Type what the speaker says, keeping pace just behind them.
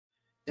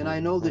And I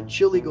know that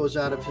Chile goes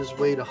out of his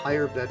way to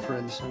hire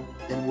veterans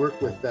and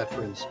work with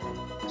veterans.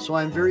 So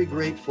I'm very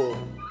grateful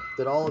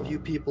that all of you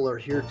people are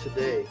here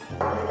today.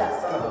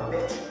 That son of a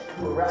bitch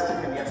who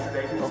arrested him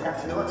yesterday, who was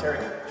ex-military,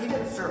 he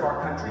didn't serve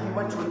our country, he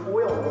went to an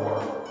oil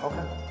war.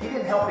 Okay. He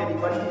didn't help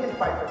anybody, he didn't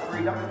fight for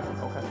freedom.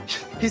 Okay.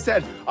 He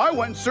said, I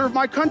went and served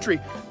my country.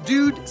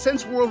 Dude,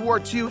 since World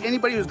War II,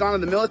 anybody who's gone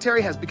in the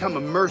military has become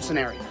a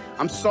mercenary.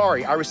 I'm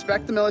sorry, I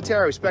respect the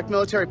military, I respect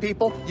military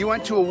people. You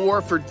went to a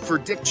war for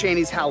Dick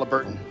Cheney's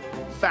Halliburton.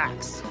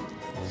 Facts.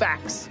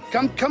 Facts.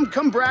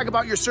 Come brag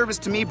about your service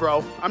to me,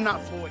 bro. I'm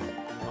not Floyd.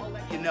 I'll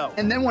let you know.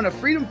 And then when a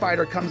freedom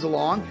fighter comes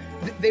along,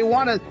 they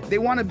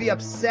wanna be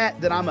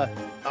upset that I'm a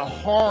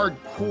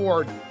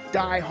hardcore,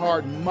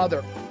 die-hard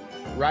mother,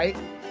 right?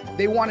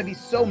 They wanna be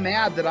so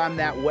mad that I'm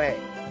that way.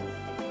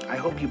 I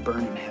hope you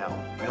burn in hell.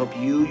 I hope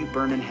you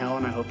burn in hell,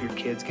 and I hope your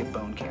kids get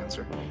bone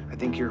cancer. I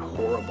think you're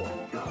horrible.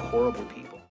 You're horrible people.